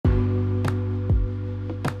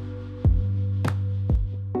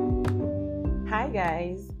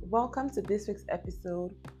guys, welcome to this week's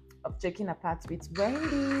episode of Checking Apart with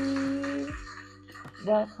Wendy.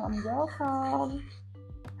 Welcome.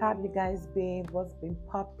 How have you guys been? What's been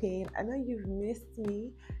popping? I know you've missed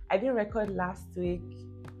me. I didn't record last week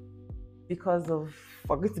because of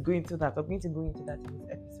we're going to go into that in this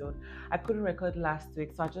episode. I couldn't record last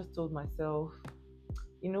week, so I just told myself,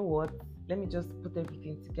 you know what? Let me just put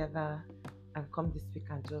everything together and come this week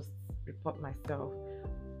and just report myself.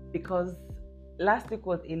 Because last week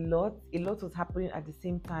was a lot was happening at the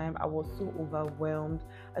same time. I was so overwhelmed.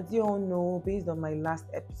 As you all know, based on my last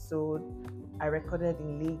episode, I recorded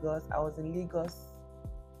in Lagos. I was in Lagos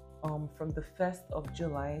from the 1st of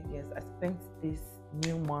July. Yes, I spent this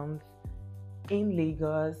new month in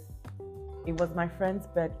Lagos. It was my friend's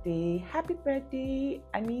birthday. Happy birthday,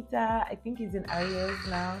 Anita. I think he's in Aries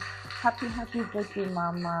now. Happy birthday,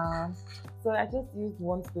 Mama. So I just used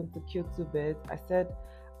one stone to kill two birds. I said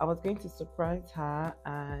I was going to surprise her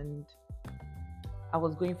and I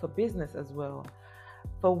was going for business as well.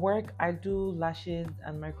 For work, I do lashes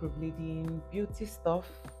and microblading, beauty stuff.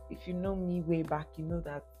 If you know me way back, you know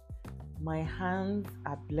that my hands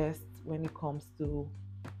are blessed when it comes to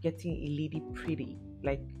getting a lady pretty.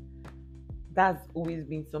 Like, that's always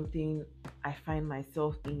been something I find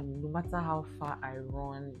myself in. No matter how far I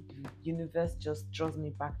run, the universe just draws me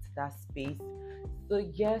back to that space. So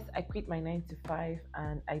yes, I quit my 9 to 5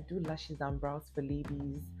 and I do lashes and brows for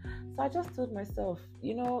ladies. So I just told myself,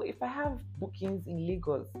 if I have bookings in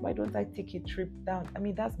Lagos, why don't I take a trip down? I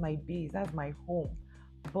mean, that's my base, that's my home.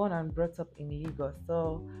 Born and brought up in Lagos.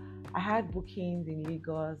 So I had bookings in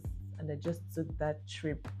Lagos and I just took that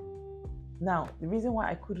trip. Now, the reason why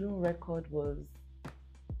I couldn't record was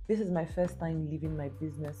this is my first time leaving my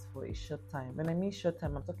business for a short time. When I mean short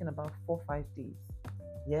time, I'm talking about 4-5 days.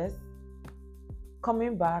 Yes.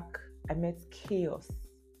 Coming back, I met chaos.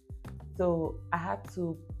 So I had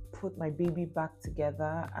to put my baby back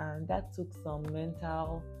together, and that took some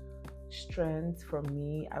mental strength from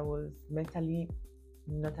me. I was mentally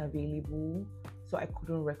not available, so I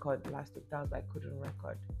couldn't record last week. That was why I couldn't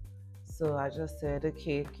record. So I just said,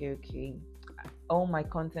 okay. All my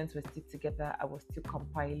contents were still together. I was still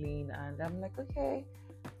compiling, and I'm like, okay,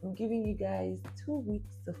 I'm giving you guys 2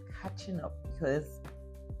 weeks of catching up because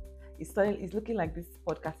it's looking like this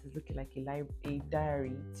podcast is looking like a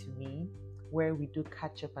diary to me, where we do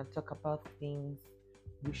catch up and talk about things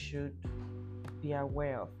we should be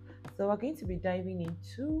aware of. So we're going to be diving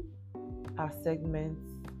into our segments.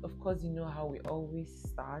 Of course, you know how we always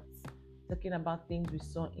start, talking about things we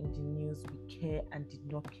saw in the news we care and did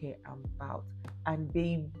not care about. And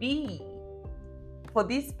baby, for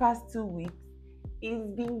these past 2 weeks, it's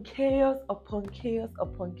been chaos upon chaos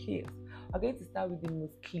upon chaos. I'm going to start with the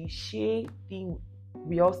most cliche thing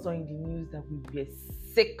we all saw in the news that we were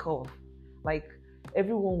sick of. Like,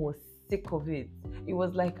 everyone was sick of it. It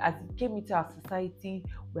was like, as it came into our society,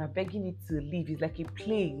 we are begging it to leave. It's like a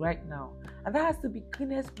plague right now. And that has to be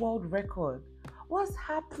Guinness World Record. What's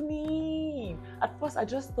happening? At first, I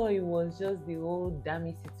just thought it was just the old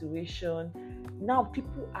dammy situation. Now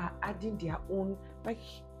people are adding their own. Like,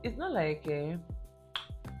 it's not like it's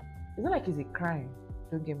a crime.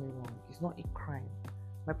 Don't get me wrong. It's not a crime.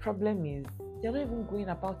 My problem is they're not even going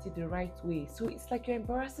about it the right way. So it's like you're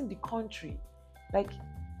embarrassing the country. Like,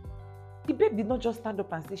 the babe did not just stand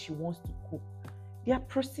up and say she wants to cook. There are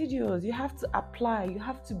procedures. You have to apply. You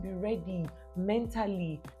have to be ready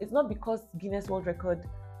mentally. It's not because Guinness World Record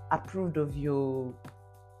approved of your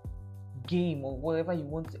game or whatever you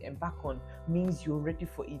want to embark on means you're ready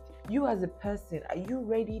for it. You as a person, are you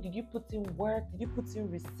ready? Did you put in work? Did you put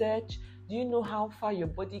in research? Do you know how far your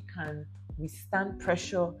body can withstand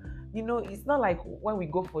pressure? It's not like when we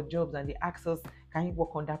go for jobs and they ask us, can you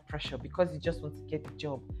work under pressure? Because you just want to get the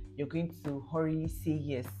job, you're going to hurriedly say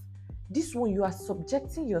yes. This one, you are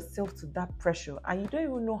subjecting yourself to that pressure and you don't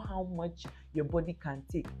even know how much your body can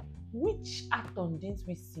take. Which act on things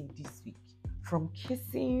we see this week? From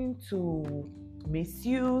kissing to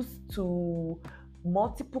misuse to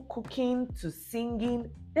multiple cooking to singing.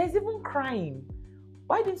 There's even crying.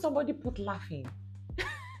 Why didn't somebody put laughing?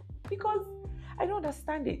 Because I don't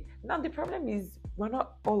understand it. Now the problem is we're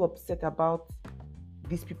not all upset about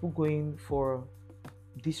these people going for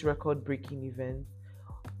this record-breaking event.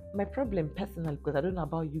 My problem personally, because I don't know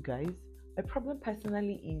about you guys, my problem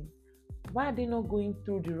personally is why are they not going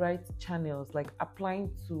through the right channels, like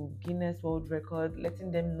applying to Guinness World Record,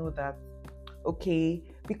 letting them know that, okay,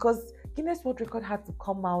 because Guinness World Record had to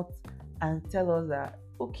come out and tell us that,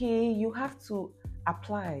 okay, you have to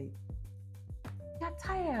apply. They're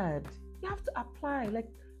tired. You have to apply. Like,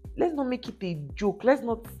 let's not make it a joke. Let's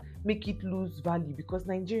not make it lose value, because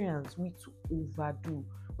Nigerians, we too overdo.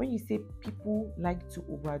 When you say people like to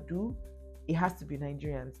overdo, it has to be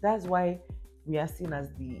Nigerians. That's why we are seen as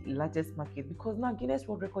the largest market, because now Guinness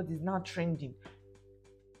World Record is now trending.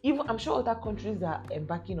 Even I'm sure other countries are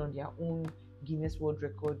embarking on their own Guinness World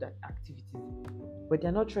Record activities, but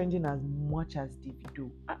they're not trending as much as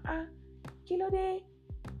Davido. Kilo day,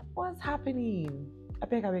 what's happening? I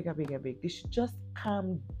beg. They should just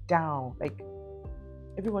calm down. Like,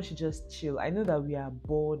 everyone should just chill. I know that we are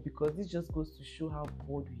bored, because this just goes to show how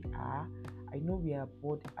bored we are. I know we are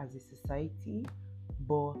bored as a society,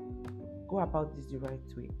 but go about this the right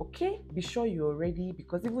way. Okay? Be sure you're ready,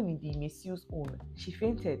 because even in the Messieurs own, she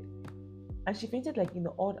fainted. And she fainted like in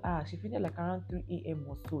the odd hour. She fainted like around 3 a.m.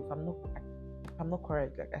 or so. If I'm not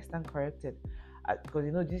correct, like I stand corrected.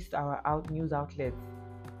 Because this is our news outlets.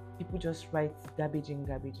 People just write garbage in,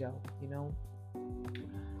 garbage out,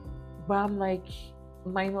 But I'm like,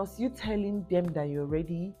 minus you telling them that you're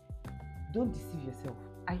ready, don't deceive yourself.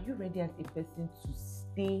 Are you ready as a person to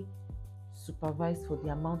stay supervised for the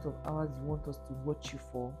amount of hours you want us to watch you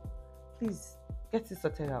for? Please get it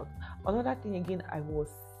sorted out. Another thing again, I was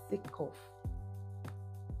sick of.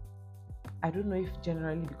 I don't know if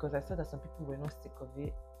generally, because I saw that some people were not sick of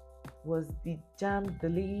it, was the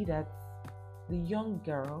lady the young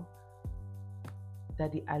girl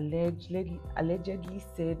that they allegedly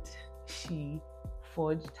said she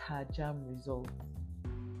forged her jam results.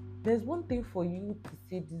 There's one thing for you to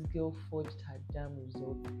say this girl forged her jam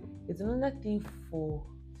results. It's another thing for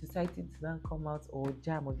society to now come out, or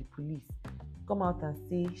jam, or the police come out and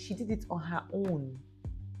say she did it on her own.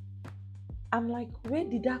 I'm like, where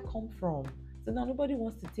did that come from? So now nobody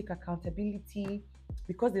wants to take accountability,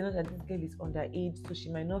 because they know that this girl is underage, so she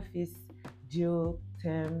might not face jail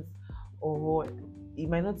terms, or it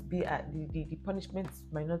might not be the punishment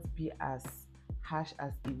might not be as harsh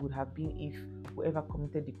as it would have been if whoever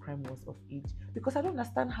committed the crime was of age. Because I don't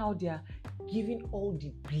understand how they are giving all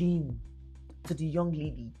the blame to the young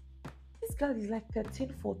lady. This girl is like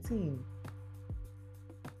 13, 14.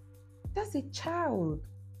 That's a child.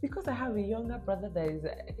 Because I have a younger brother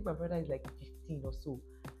I think my brother is like 15 or so.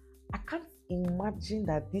 I can't imagine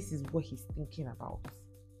that this is what he's thinking about.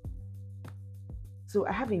 So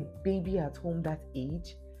I have a baby at home that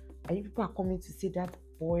age, and people are coming to say that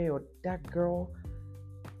boy or that girl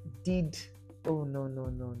did. Oh, no.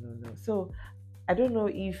 So I don't know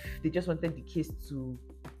if they just wanted the case to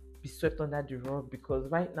be swept under the rug, because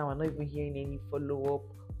right now I'm not even hearing any follow-up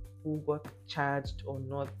who got charged or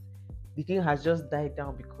not. The thing has just died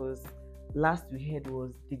down, because last we heard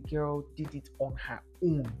was the girl did it on her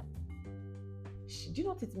own. Do you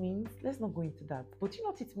know what it means? Let's not go into that. But do you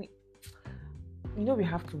know what it means? We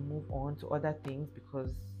have to move on to other things,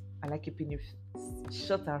 because I like keeping it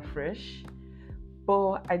short and fresh.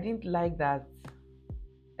 But I didn't like that.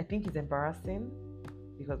 I think it's embarrassing,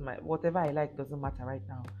 because whatever I like doesn't matter right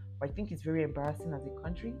now. But I think it's very embarrassing as a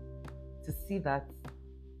country to see that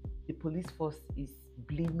the police force is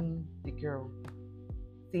blaming the girl,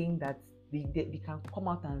 saying that they can come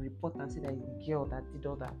out and report and say that it's the girl that did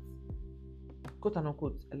all that, quote and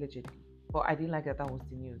unquote, allegedly. But I didn't like that was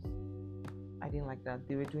the news. I didn't like that.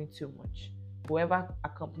 They were doing too much. Whoever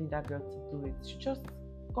accompanied that girl to do it, she just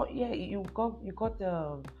you got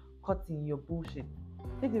caught in your bullshit.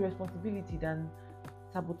 Take the responsibility than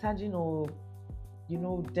sabotaging or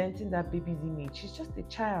denting that baby's image. She's just a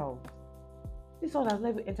child. This one has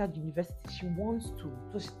never entered university. She wants to.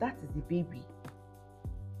 So that is the baby.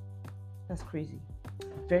 That's crazy.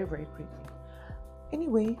 Very, very crazy.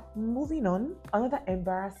 Anyway, moving on. Another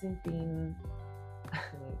embarrassing thing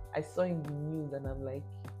I saw in the news, and I'm like,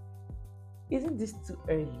 isn't this too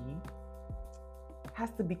early?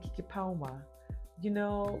 Has to be Kiki Palmer.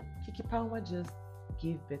 Kiki Palmer just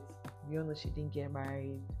gave birth. We all know she didn't get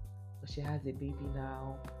married, but she has a baby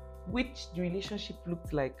now, which the relationship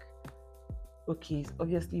looked like, okay,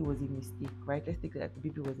 obviously it was a mistake, right? Let's take that the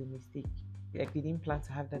baby was a mistake. Like, they didn't plan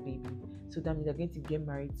to have that baby. So that means they're going to get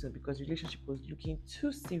married soon, because the relationship was looking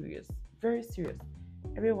too serious, very serious.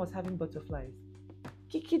 Everyone was having butterflies.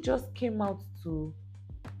 Kiki just came out to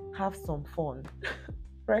have some fun,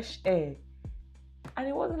 fresh air. And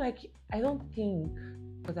it wasn't like, I don't think,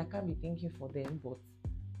 because I can't be thinking for them, but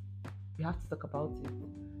we have to talk about it.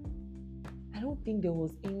 I don't think there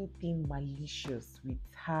was anything malicious with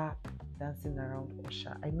her dancing around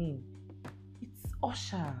Usher. I mean, it's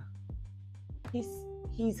Usher.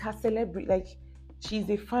 He's her celebrity. Like, she's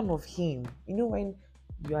a fan of him. When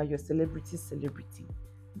you are your celebrity,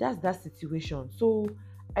 that's that situation. So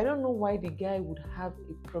I don't know why the guy would have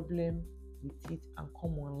a problem with it and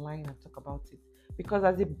come online and talk about it. Because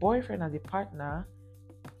as a boyfriend, as a partner,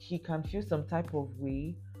 he can feel some type of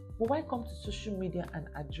way. But why come to social media and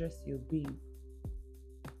address your babe?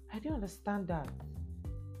 I don't understand that.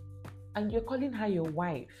 And you're calling her your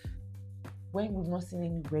wife when we've not seen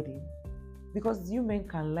any wedding. Because you men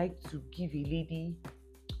can like to give a lady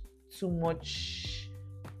too much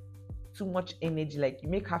energy, like you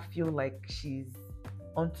make her feel like she's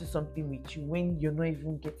onto something with you when you're not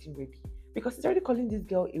even getting ready. Because he's already calling this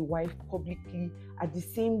girl a wife publicly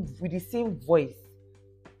with the same voice.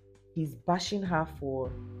 He's bashing her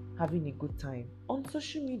for having a good time on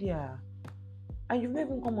social media. And you've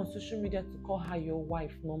never even come on social media to call her your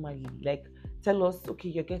wife normally. Like, tell us, okay,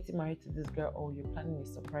 you're getting married to this girl or you're planning a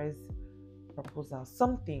surprise proposal,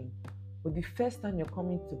 something. But the first time you're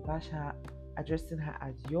coming to bash her, addressing her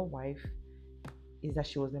as your wife, is that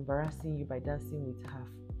she was embarrassing you by dancing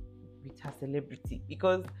with her celebrity.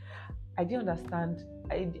 Because I didn't understand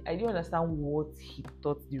what he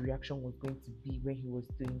thought the reaction was going to be when he was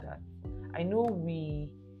doing that. I know we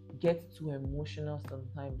get too emotional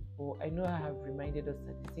sometimes, but I know I have reminded us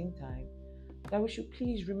at the same time that we should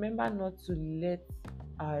please remember not to let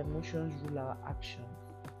our emotions rule our actions.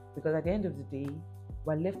 Because at the end of the day,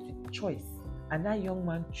 we're left with choice. And that young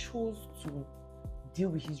man chose to deal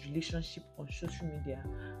with his relationship on social media.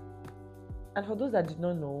 And for those that did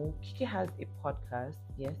not know, Kiki has a podcast,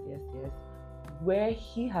 yes, where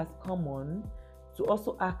he has come on to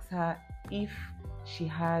also ask her if she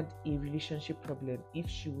had a relationship problem, if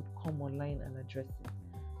she would come online and address it.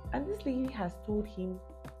 And this lady has told him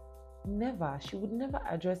she would never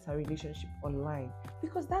address her relationship online,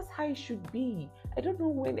 because that's how it should be. I don't know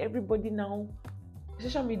when everybody now,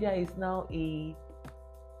 social media is now it's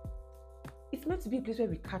meant to be a place where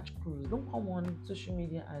we catch crews. Don't come on social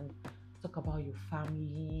media and talk about your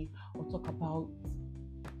family or talk about,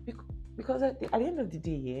 because at the end of the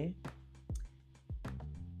day,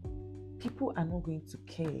 people are not going to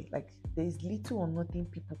care. Like, there's little or nothing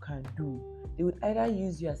people can do. They would either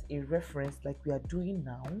use you as a reference like we are doing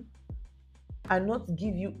now and not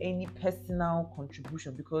give you any personal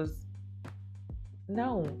contribution, because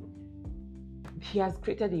now he has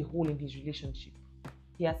created a hole in his relationship.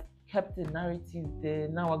 He has kept the narrative there.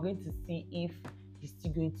 Now we're going to see if he's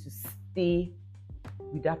still going to stay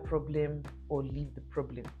with that problem or leave the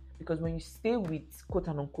problem. Because when you stay with quote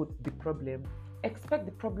and unquote the problem, expect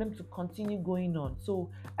the problem to continue going on.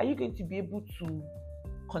 So are you going to be able to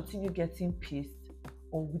continue getting pissed,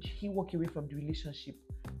 or would he walk away from the relationship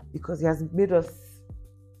because he has made us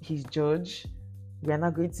his judge? We are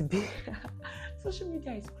not going to be social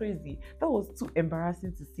media is crazy. That was too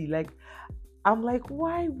embarrassing to see. Like, I'm like,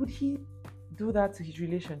 why would he do that to his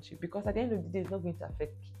relationship? Because at the end of the day, it's not going to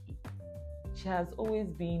affect Kiki. She has always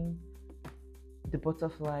been the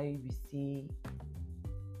butterfly we see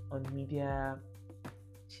on media.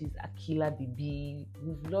 She's Akila the bee.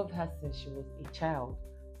 We've loved her since she was a child.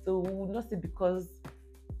 So we would not say because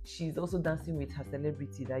she's also dancing with her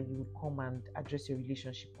celebrity that you would come and address your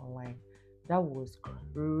relationship online. That was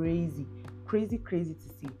crazy to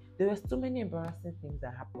see. There were so many embarrassing things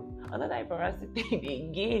that happened. Another embarrassing thing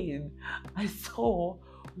again I saw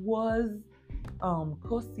was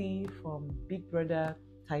Kosi from Big Brother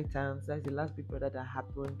Titans. That's the last Big Brother that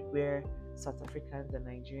happened, where South Africans and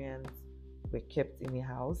Nigerians were kept in a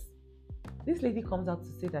house. This lady comes out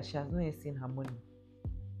to say that she has not yet seen her money.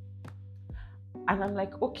 And I'm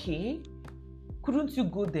like, okay, couldn't you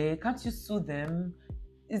go there? Can't you sue them?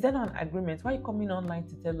 Is there not an agreement? Why are you coming online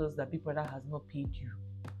to tell us that Big Brother has not paid you?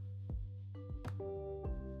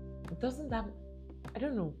 Doesn't that, I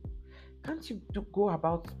don't know, can't you go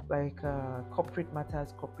about like corporate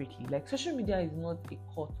matters corporately? Like, social media is not a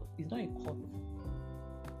court. It's not a court.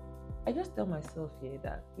 I just tell myself here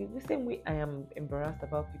that the same way I am embarrassed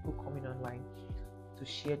about people coming online to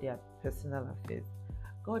share their personal affairs,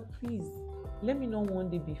 God, please let me not one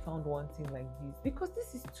day be found wanting like this, because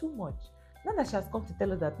this is too much. Now that she has come to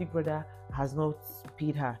tell us that Big Brother has not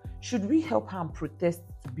paid her, should we help her and protest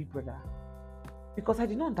to Big Brother? Because I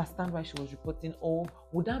did not understand why she was reporting, or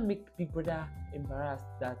would that make Big Brother embarrassed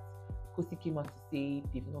that Kosi came out to say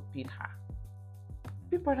they've not paid her?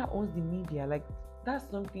 Big Brother owns the media. Like, that's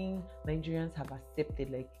something Nigerians have accepted.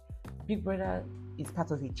 Like, Big Brother is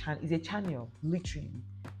part of is a channel, literally.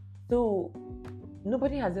 So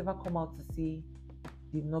nobody has ever come out to say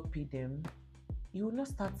they've not paid them. It will not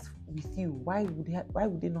start with you. Why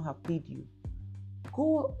would they not have paid you?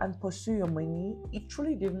 Go and pursue your money. If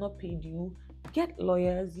truly they've not paid you, get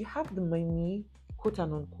lawyers. You have the money, quote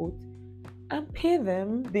and unquote, and pay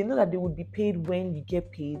them. They know that they would be paid when you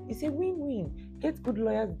get paid. It's a win-win. Get good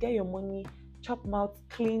lawyers, get your money, chop mouth,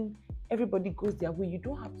 clean. Everybody goes their way. You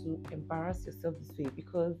don't have to embarrass yourself this way,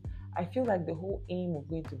 because I feel like the whole aim of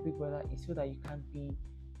going to Big Brother is so that you can be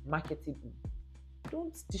marketable.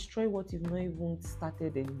 Don't destroy what you've not even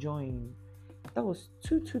started enjoying. That was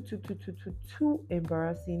too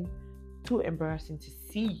embarrassing, too embarrassing to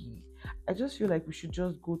see. I just feel like we should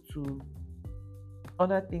just go to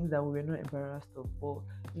other things that we were not embarrassed of. But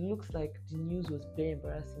it looks like the news was very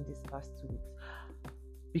embarrassing these past 2 weeks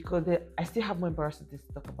because I still have more embarrassing things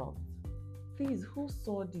to talk about. Please, who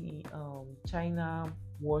saw the China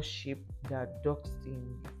warship that docked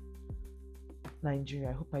in Nigeria?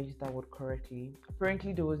 I hope I used that word correctly.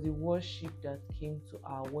 Apparently, there was a warship that came to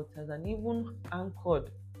our waters and even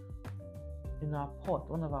anchored in our port,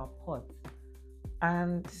 one of our ports,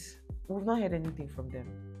 and we've not heard anything from them.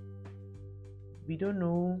 We don't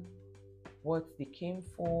know what they came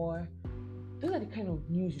for. Those are the kind of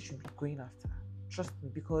news you should be going after. Trust me,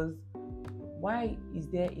 because why is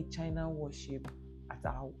there a China warship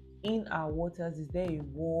in our waters? Is there a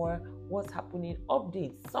war? What's happening?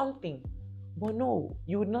 Updates, something. But no,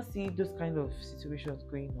 you would not see those kind of situations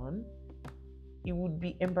going on. It would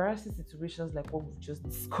be embarrassing situations like what we've just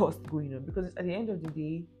discussed going on, because at the end of the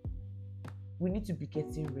day, we need to be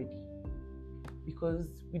getting ready, because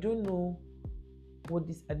we don't know what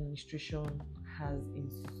this administration has in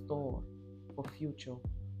store for future.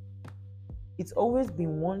 It's always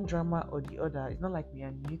been one drama or the other. It's not like we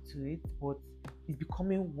are new to it, but it's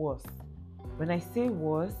becoming worse. When I say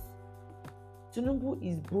worse, Tinubu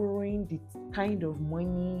is borrowing the kind of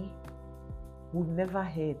money we've never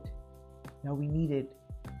had that we needed,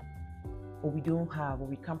 or we don't have, or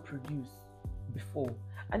we can't produce before.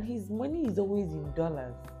 And his money is always in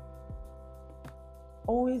dollars.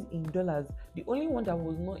 Always in dollars. The only one that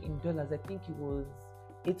was not in dollars, I think it was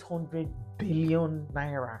 800 billion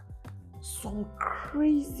naira. Some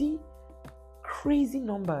crazy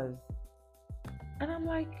numbers. And I'm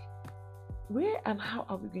like, where and how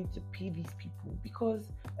are we going to pay these people? Because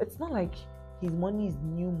it's not like his money is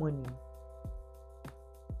new money.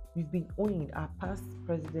 We've been owing. Our past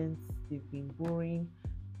presidents, they've been borrowing.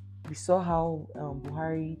 We saw how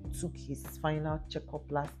Buhari took his final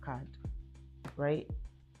checkup last card, right?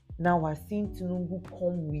 Now we're seeing Tinubu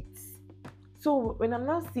come with. So when I'm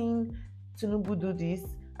now seeing Tinubu do this,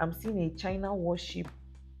 I'm seeing a China warship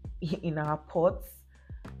in our ports.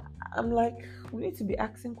 I'm like, we need to be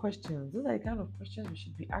asking questions. Those are the kind of questions we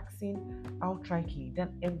should be asking outrightly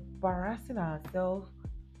than embarrassing ourselves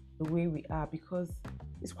the way we are, because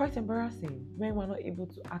it's quite embarrassing when we're not able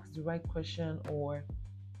to ask the right question or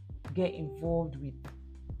get involved with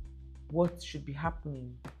what should be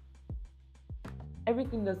happening.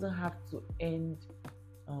 Everything doesn't have to end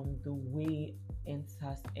the way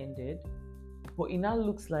has ended, but it now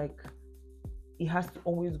looks like it has to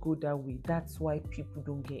always go that way. That's why people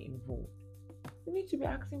don't get involved. We need to be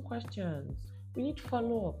asking questions. We need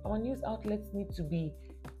follow up. Our news outlets need to be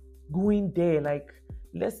going there. Like,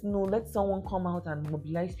 let's know, let someone come out and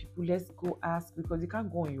mobilize people. Let's go ask, because you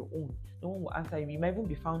can't go on your own. No one will answer you. You might even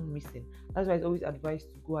be found missing. That's why it's always advised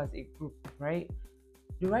to go as a group, right?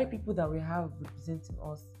 The right people that we have representing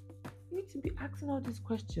us, we need to be asking all these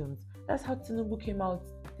questions. That's how Tinubu came out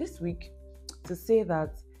this week to say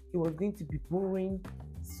that he was going to be borrowing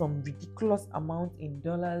some ridiculous amount in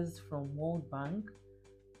dollars from World Bank.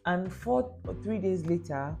 And 4 or 3 days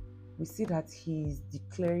later, we see that he's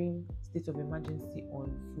declaring state of emergency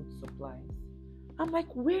on food supplies. I'm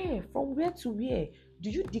like, where? From where to where?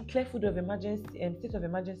 Did you declare state of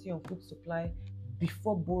emergency on food supply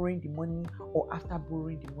before borrowing the money or after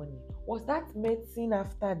borrowing the money? Was that medicine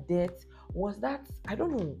after death? Was that, I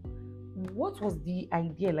don't know. What was the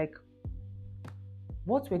idea? Like,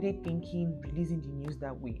 what were they thinking releasing the news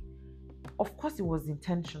that way? Of course it was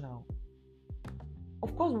intentional.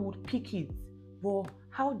 Of course we would pick it. But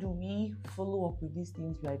how do we follow up with these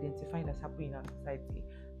things we identify as happening in our society?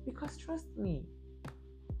 Because trust me,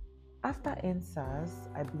 after NSAS,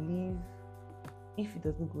 I believe if it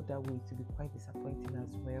doesn't go that way, it will be quite disappointing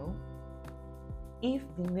as well. If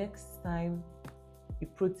the next time a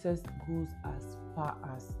protest goes as far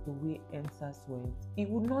as the way NSAS went, it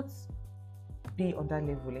would not be on that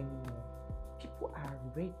level anymore. People are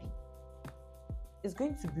ready. It's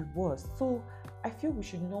going to be worse. So I feel we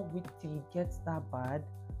should not wait till it gets that bad.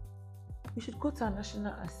 We should go to our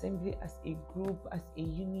National Assembly as a group, as a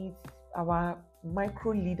unit, our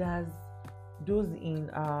micro leaders, those in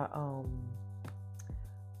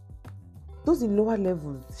lower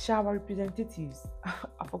levels, our representatives.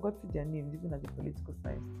 I forgot their names, even at the political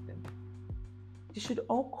science system. They should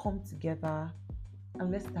all come together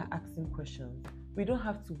and let's start asking questions. We don't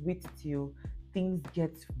have to wait till things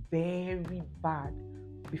get very bad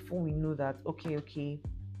before we know that okay,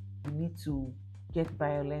 we need to get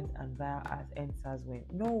violent and vile as NSAS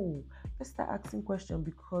went. No, let's start asking questions,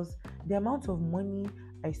 because the amount of money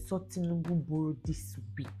I saw Tinubu borrow this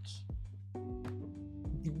week,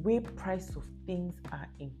 the way price of things are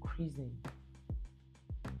increasing,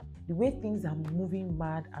 the way things are moving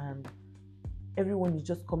mad, and everyone is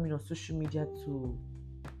just coming on social media to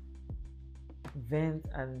vent,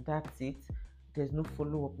 and that's it. There's no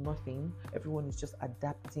follow-up, nothing. Everyone is just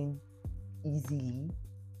adapting easily.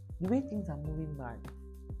 The way things are moving mad,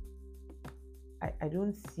 I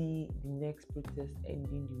don't see the next protest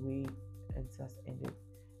ending the way NSAS ended.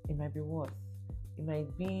 It might be worse. It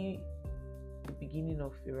might be the beginning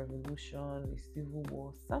of a revolution, a civil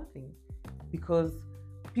war, something. Because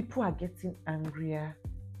people are getting angrier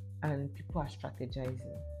and people are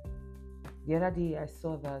strategizing. The other day I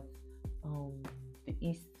saw that the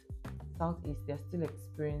East, Southeast, they're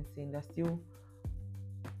still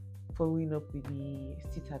following up with the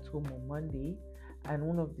sit at home on Monday, and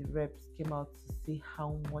one of the reps came out to say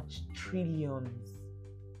how much trillions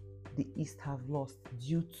the East have lost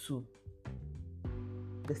due to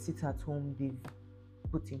the sit at home they've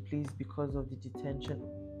put in place because of the detention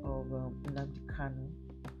of Nnamdi Kanu.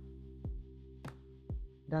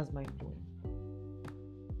 That's mind blowing.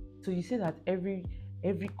 So you say that every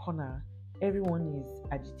corner, everyone is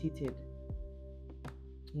agitated.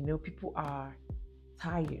 People are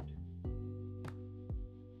tired.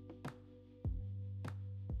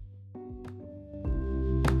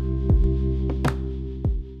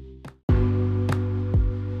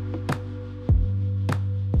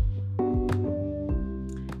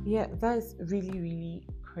 Yeah, that is really, really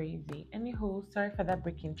crazy. Anyhow, sorry for that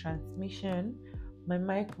breaking transmission. My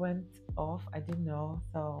mic went off. I didn't know.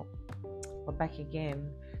 So we're back again.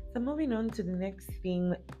 So moving on to the next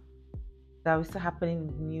thing that was still happening in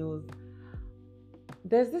the news.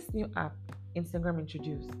 There's this new app Instagram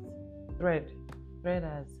introduced.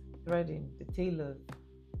 Threaders, threading, the tailors.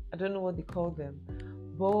 I don't know what they call them.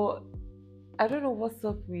 But I don't know what's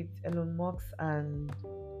up with Elon Musk and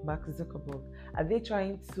Mark Zuckerberg. Are they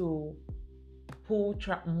trying to pull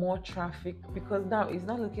more traffic? Because now it's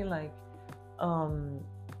not looking like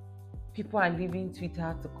people are leaving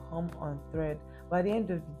Twitter to come on Thread. By the end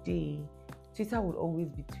of the day, Twitter will always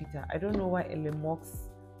be Twitter. I don't know why Elon Musk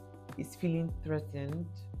is feeling threatened,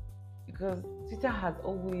 because Twitter has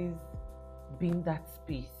always been that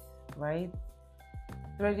space, right?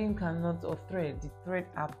 Threading cannot, or Thread, the Thread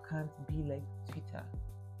app can't be like Twitter.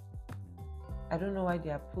 I don't know why they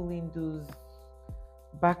are pulling those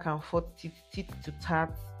back and forth, tit to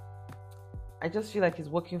tat. I just feel like it's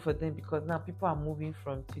working for them, because now people are moving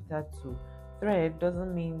from Twitter to Thread.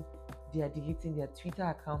 Doesn't mean they are deleting their Twitter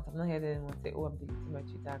account. I'm not hearing anyone say, "Oh, I'm deleting my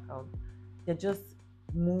Twitter account." They're just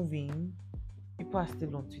moving. People are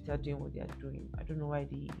still on Twitter doing what they are doing. I don't know why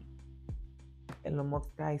the Elon Musk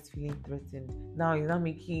guy is feeling threatened. Now he's not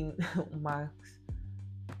making Mark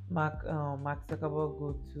Zuckerberg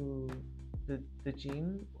go to the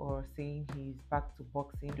gym, or saying he's back to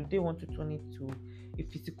boxing. Do they want to turn it to a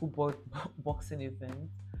physical boxing event?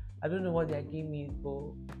 I don't know what their game is,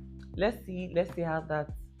 but let's see how that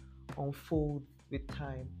unfolds with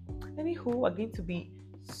time. Anywho, we're going to be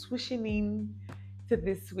swishing in to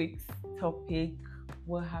this week's topic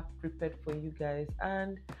we'll have prepared for you guys.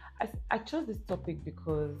 And I chose this topic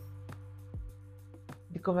because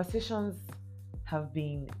the conversations have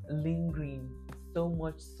been lingering, so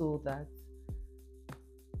much so that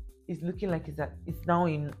it's looking like it's now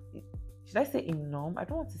in, should I say in norm? I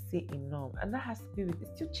don't want to say in norm. And that has to be with,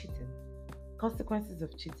 it's still cheating. Consequences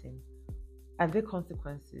of cheating. Are there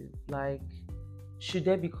consequences? Like, should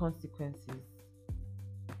there be consequences?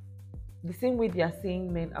 The same way they are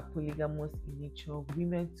saying men are polygamous in nature,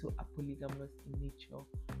 women too are polygamous in nature.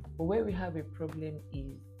 But where we have a problem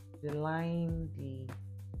is the lying, the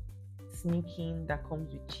sneaking that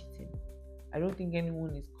comes with cheating. I don't think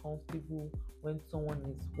anyone is comfortable when someone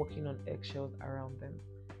is walking on eggshells around them.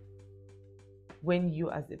 When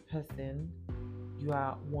you as a person, you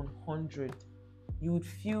are 100, you would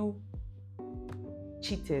feel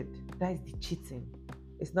cheated. That is the cheating.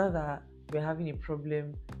 It's not that we're having a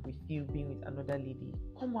problem with you being with another lady.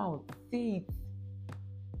 Come out, say it.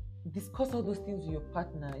 Discuss all those things with your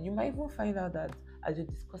partner. You might even find out that as you're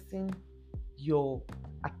discussing your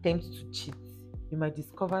attempts to cheat, you might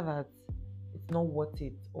discover that it's not worth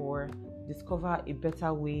it, or discover a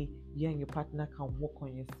better way you and your partner can work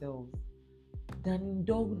on yourselves than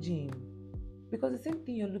indulging. Because the same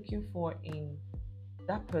thing you're looking for in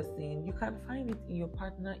that person, you can find it in your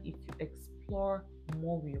partner if you explore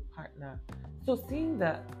more with your partner. So seeing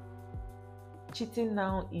that cheating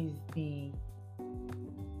now is the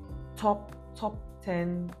top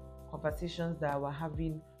 10 conversations that we're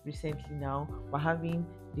having recently now. We're having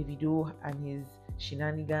Davido and his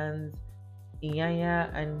shenanigans,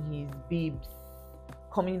 Inyanya and his babes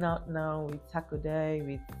coming out now with Takodai,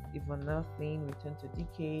 with Even Nothing, Return to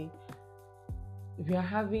DK. We are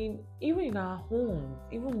having, even in our homes,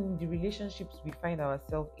 even in the relationships we find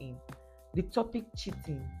ourselves in, the topic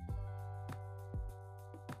cheating.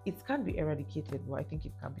 It can't be eradicated, but I think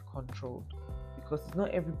it can be controlled, because it's not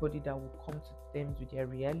everybody that will come to terms with their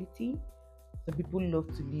reality. Some people love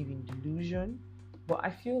to live in delusion, but I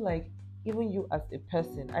feel like even you as a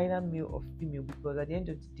person, either male or female, because at the end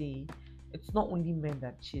of the day, it's not only men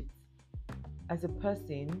that cheat. As a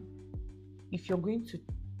person, if you're going to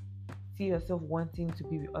see yourself wanting to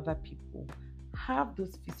be with other people, have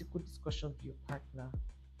those physical discussions with your partner.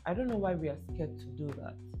 I don't know why we are scared to do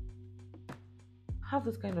that. Have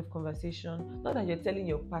those kind of conversation. Not that you're telling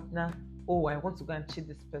your partner, oh, I want to go and cheat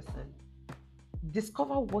this person.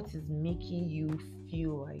 Discover what is making you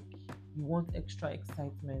feel like you want extra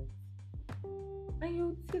excitement. And you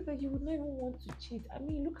would see that you would not even want to cheat. I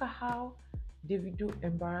mean, look at how Davido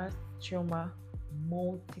embarrassed Chioma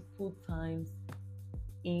multiple times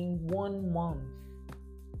in 1 month.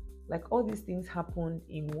 Like, all these things happened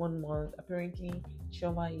in 1 month. Apparently,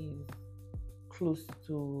 Chioma is close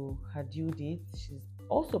to her due date. She's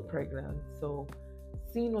also pregnant. So,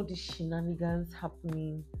 seeing all these shenanigans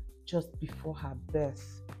happening just before her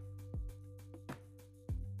birth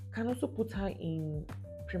can also put her in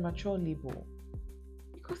premature labor,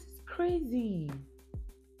 because it's crazy.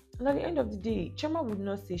 And at the end of the day, Chioma would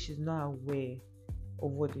not say she's not aware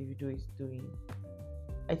of what Davido is doing.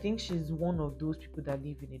 I think she's one of those people that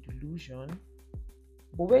live in a delusion.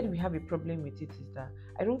 But where do we have a problem with it is that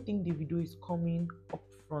I don't think Davido is coming up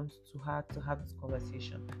front to her to have this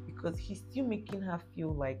conversation, because he's still making her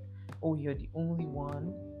feel like, oh, you're the only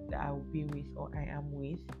one that I will be with or I am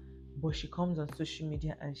with. But she comes on social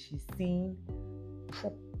media and she's seeing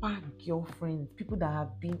proper girlfriends, people that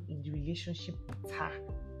have been in the relationship with her.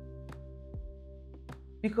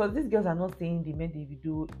 Because these girls are not saying they met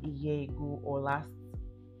Davido a year ago or last,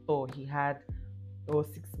 or he had, or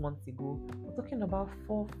 6 months ago. We're talking about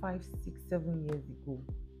 4, 5, 6, 7 years ago.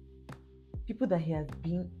 People that he has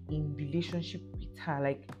been in relationship with her,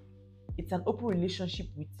 like it's an open relationship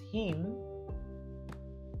with him.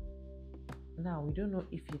 Now we don't know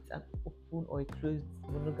if it's an open or a closed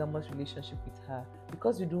monogamous relationship with her,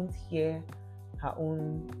 because we don't hear her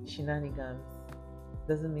own shenanigans.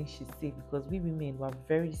 Doesn't mean she's safe, because we women were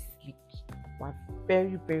very slick. We're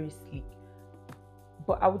very, very slick.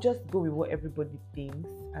 But I would just go with what everybody thinks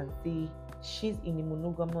and say she's in a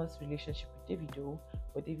monogamous relationship with Davido,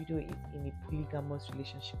 but Davido is in a polygamous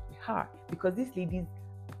relationship with her, because these ladies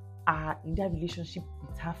are in that relationship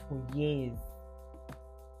with her for years.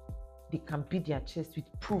 They can beat their chest with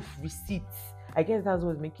proof, receipts. I guess that's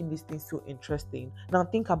what's making this thing so interesting. Now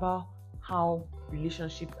think about how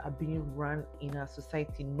relationships are being run in our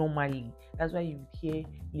society normally. That's why you would hear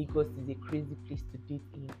Lagos is a crazy place to date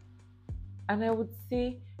in. And I would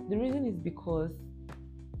say the reason is because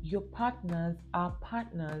your partners, our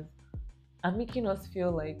partners, are making us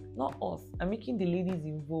feel like, not us, are making the ladies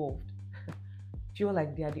involved feel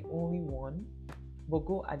like they are the only one, but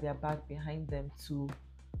go at their back behind them to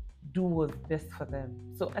do what's best for them.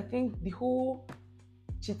 So I think the whole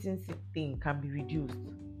cheating thing can be reduced.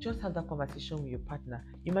 Just have that conversation with your partner.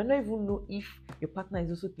 You might not even know if your partner is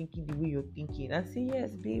also thinking the way you're thinking, and say,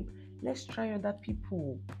 yes, babe, let's try other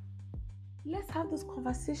people. Let's have those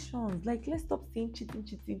conversations. Like, let's stop saying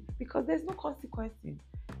cheating, because there's no consequences.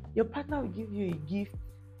 Your partner will give you a gift,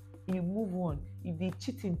 you move on. If they're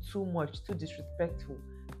cheating too much, too disrespectful,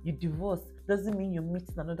 you divorce. Doesn't mean you're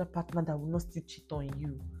meeting another partner that will not still cheat on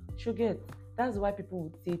you. Sugar, that's why people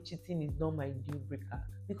would say cheating is not my deal breaker.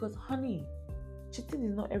 Because, honey, cheating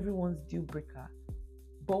is not everyone's deal breaker.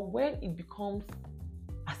 But when it becomes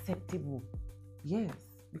acceptable, yes,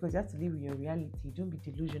 because you have to live with your reality. Don't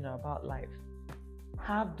be delusional about life.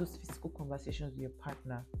 Have those physical conversations with your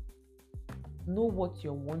partner. Know what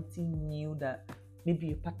you're wanting new that maybe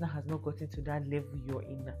your partner has not gotten to that level you're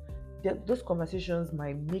in. Those conversations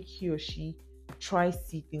might make he or she try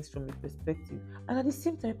see things from a perspective. And at the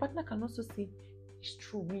same time, your partner can also say, it's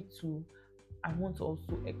true, me too. I want to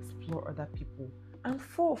also explore other people. And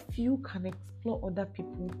 4 of you can explore other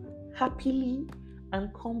people happily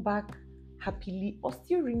and come back happily, or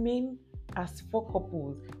still remain as 4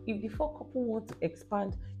 couples. If the 4 couples want to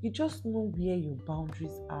expand, you just know where your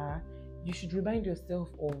boundaries are. You should remind yourself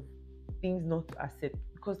of things not to accept,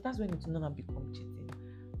 because that's when it's not become cheating.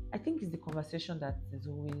 I think it's the conversation that is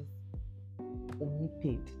always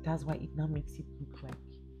omitted. That's why it now makes it look like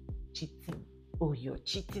cheating. oh, you're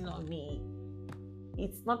cheating on me.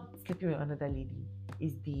 It's not sleeping with another lady.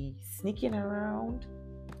 It's the sneaking around,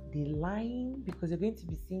 the lying, because you're going to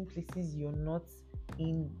be seeing places you're not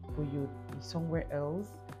in, but you're somewhere else.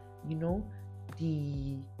 You know,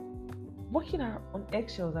 the walking on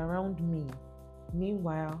eggshells around me.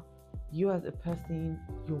 Meanwhile, you as a person,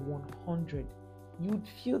 you're 100. You'd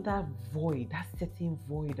feel that void, that certain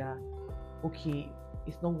void that, okay,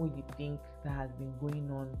 it's not what you think that has been going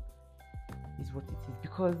on, is what it is.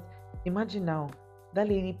 Because imagine now, that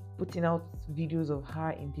lady putting out videos of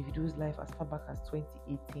her individual's life as far back as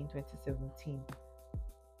 2018, 2017.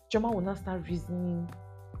 Choma will now start reasoning,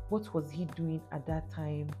 what was he doing at that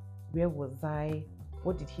time? Where was I?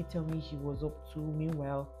 What did he tell me he was up to?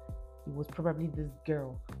 Meanwhile, it was probably this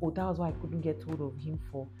girl. Oh, that was why I couldn't get hold of him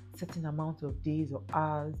for certain amount of days or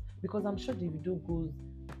hours. Because I'm sure the video goes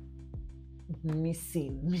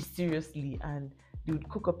missing mysteriously, and they would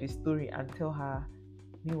cook up a story and tell her.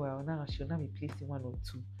 Meanwhile, now she'll now be placing one or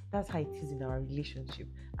two. That's how it is in our relationship.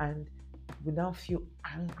 And we now feel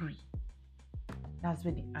angry. That's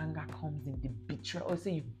where the anger comes in. The betrayal.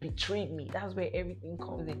 Also, you betrayed me. That's where everything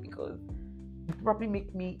comes in, because you probably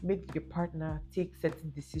make your partner take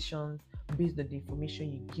certain decisions based on the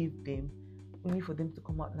information you give them, only for them to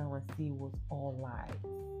come out now and see it was all lies.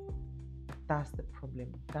 That's the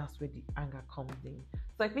problem. That's where the anger comes in.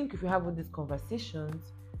 So I think if you have all these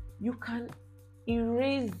conversations, you can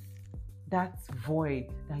erase that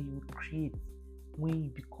void that you would create when you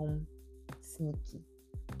become sneaky.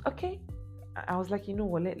 Okay? I was like, you know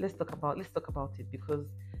what, let's talk about it,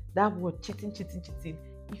 because that word cheating.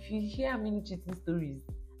 If you hear how many cheating stories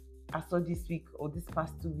I saw this week or this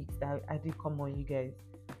past 2 weeks that I did come on, you guys,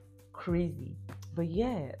 crazy. But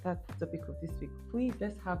yeah, that's the topic of this week. Please,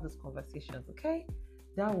 let's have those conversations, okay?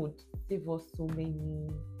 That would save us so many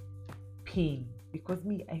pain, because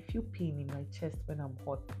me, I feel pain in my chest when I'm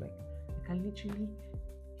hot. Like, I can literally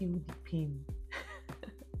feel the pain.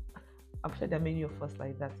 I'm sure there are many of us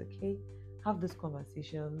like that, okay? Have those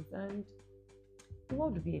conversations and the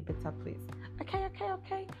world will be a better place. Okay.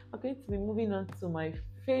 I'm going to be moving on to my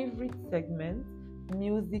favorite segment,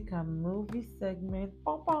 music and movie segment.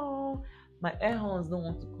 Bow, bow. My air horns don't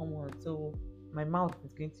want to come on, so my mouth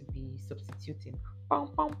is going to be substituting. Bow,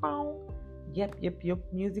 bow, bow. Yep.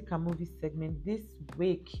 Music and movie segment. This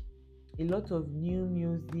week, a lot of new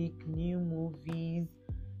music, new movies.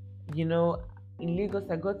 You know, in Lagos,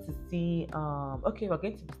 I got to see. Okay, we're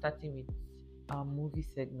going to be starting with movie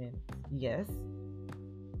segment. Yes,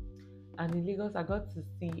 and in Lagos, I got to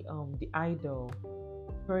see The Idol.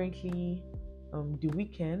 Apparently, The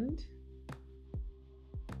Weekend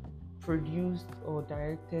produced or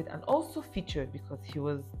directed and also featured, because he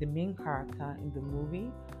was the main character in the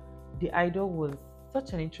movie. The Idol was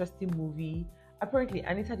such an interesting movie. Apparently,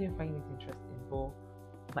 Anita didn't find it interesting, but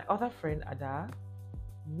my other friend Ada,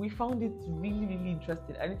 we found it really, really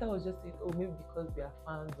interesting. Anita was just saying, oh, maybe because we are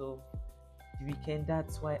fans of The Weekend,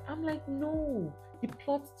 that's why. I'm like, no, the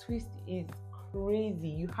plot twist is crazy.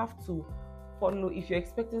 You have to follow. If you're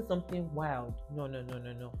expecting something wild, no.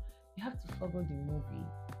 You have to follow the movie.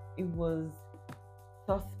 It was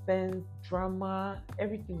suspense, drama,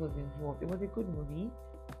 everything was involved. It was a good movie.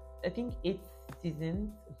 I think 8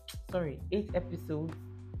 episodes.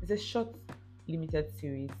 It's a short, limited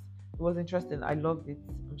series. It was interesting. I loved it.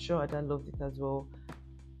 I'm sure Ada loved it as well.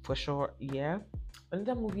 For sure, yeah.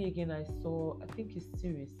 Another movie again I saw, I think it's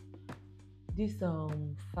series. This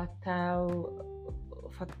fatal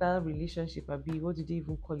relationship, Abi, what did they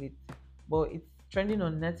even call it? But it's trending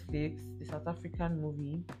on Netflix, the South African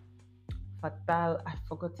movie. Fatal, I've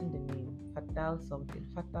forgotten the name. Fatal something.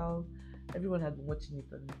 Fatal. Everyone had been watching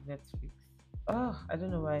it on Netflix. Oh, I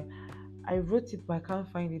don't know why. I wrote it, but I can't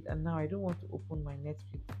find it, and now I don't want to open my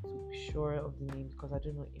Netflix to be sure of the name, because I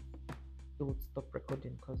don't know if it would stop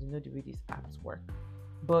recording, because you know the way these apps work.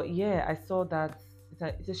 But yeah, I saw that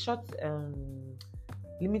it's a short,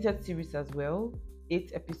 limited series as well,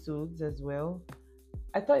 8 episodes as well.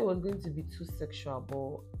 I thought it was going to be too sexual,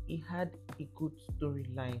 but it had a good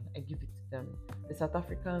storyline. I give it to them. The South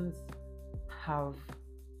Africans have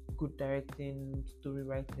good directing, story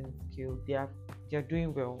writing skill. They are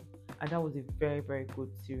doing well, and that was a very, very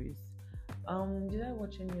good series. Did I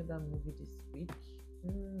watch any other movie this week?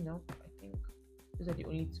 No, I think those are the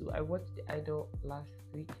only two. I watched The Idol last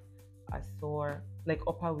week. I saw like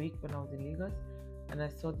upper week when I was in Lagos, and I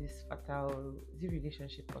saw this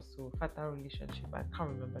relationship or so fatal relationship. I can't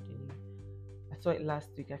remember the name. I saw it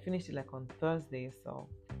last week. I finished it like on Thursday, so.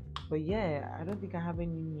 But yeah, I don't think I have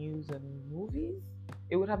any news on movies.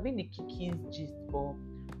 It would have been the Kiki's gist, but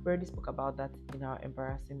we already spoke about that in our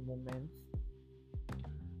embarrassing moments.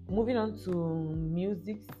 Moving on to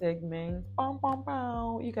music segment. Bam, bam,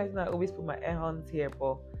 bam. You guys know I always put my air horns here,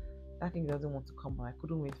 but that thing doesn't want to come on. I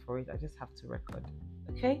couldn't wait for it. I just have to record.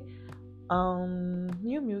 Okay.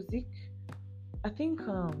 New music. I think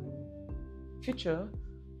Future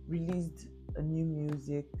released a new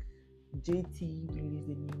music. JT released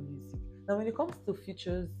a new music. Now, when it comes to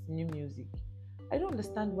Future's new music, I don't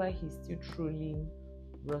understand why he's still trolling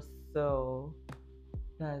Russell,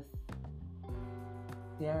 that's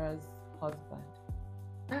Ciara's husband.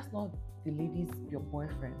 That's not the lady's your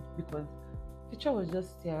boyfriend, because Future was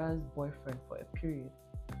just Ciara's boyfriend for a period.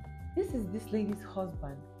 This is this lady's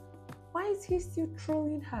husband. Why is he still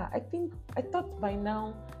trolling her? I thought by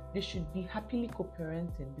now they should be happily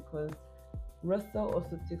co-parenting, because Russell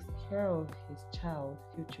also takes care of his child,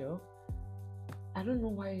 Future. I don't know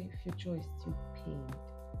why Future is still paid.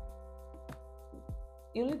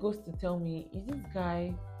 It only goes to tell me, is this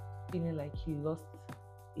guy feeling like he lost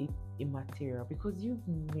a material? Because you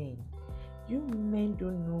men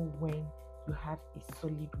don't know when you have a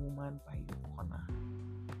solid woman by your corner.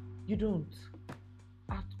 You don't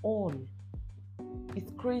at all.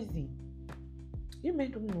 It's crazy. You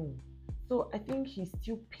men don't know. So I think he's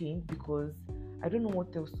still pained, because I don't know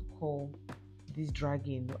what else to call this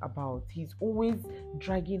dragging about. He's always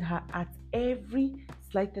dragging her at every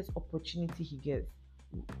slightest opportunity he gets.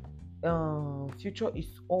 Future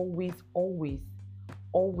is always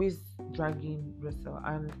dragging Russell,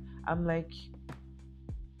 and I'm like,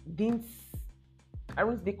 didn't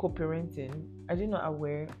aren't they co-parenting? I didn't know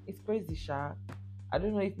aware. It's crazy, Sha. I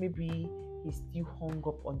don't know if maybe he's still hung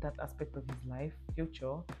up on that aspect of his life,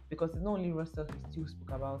 Future, because it's not only Russell he still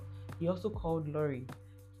spoke about. He also called Laurie.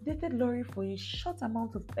 He dated Laurie for a short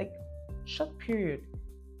amount of short period,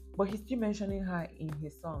 but he's still mentioning her in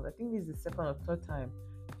his song. I think this is the second or third time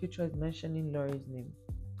Future is mentioning Laurie's name.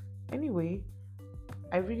 Anyway,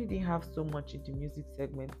 I really didn't have so much in the music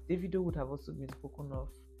segment. Davido would have also been spoken of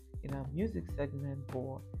in our music segment,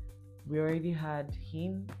 but we already had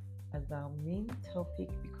him as our main topic,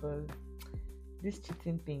 because these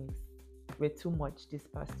cheating things were too much this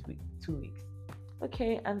past week, 2 weeks.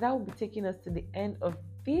 Okay, and that will be taking us to the end of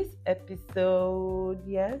this episode.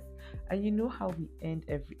 Yes, and you know how we end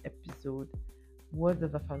every episode: words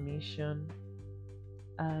of affirmation.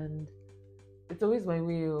 And it's always my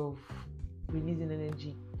way of releasing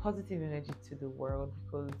energy, positive energy to the world,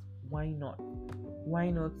 because why not?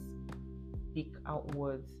 Why not speak out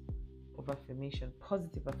words of affirmation,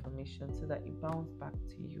 positive affirmation, so that it bounces back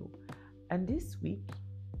to you? And this week,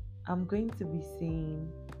 I'm going to be saying,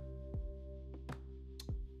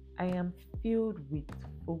 I am filled with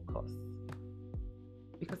focus.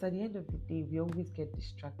 Because at the end of the day, we always get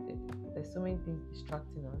distracted. There's so many things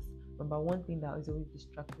distracting us. Number one thing that is always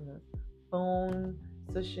distracting us: phone,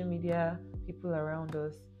 social media, people around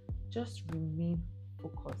us. Just remain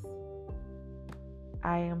focused.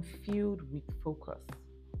 I am filled with focus.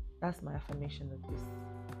 That's my affirmation of this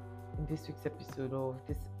in this week's episode of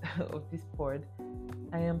this of this pod.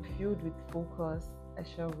 I am filled with focus. I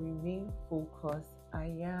shall remain focused. I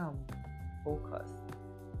am focused.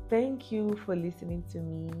 Thank you for listening to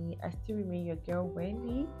me. I still remain your girl,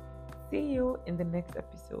 Wendy. See you in the next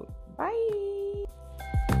episode. Bye.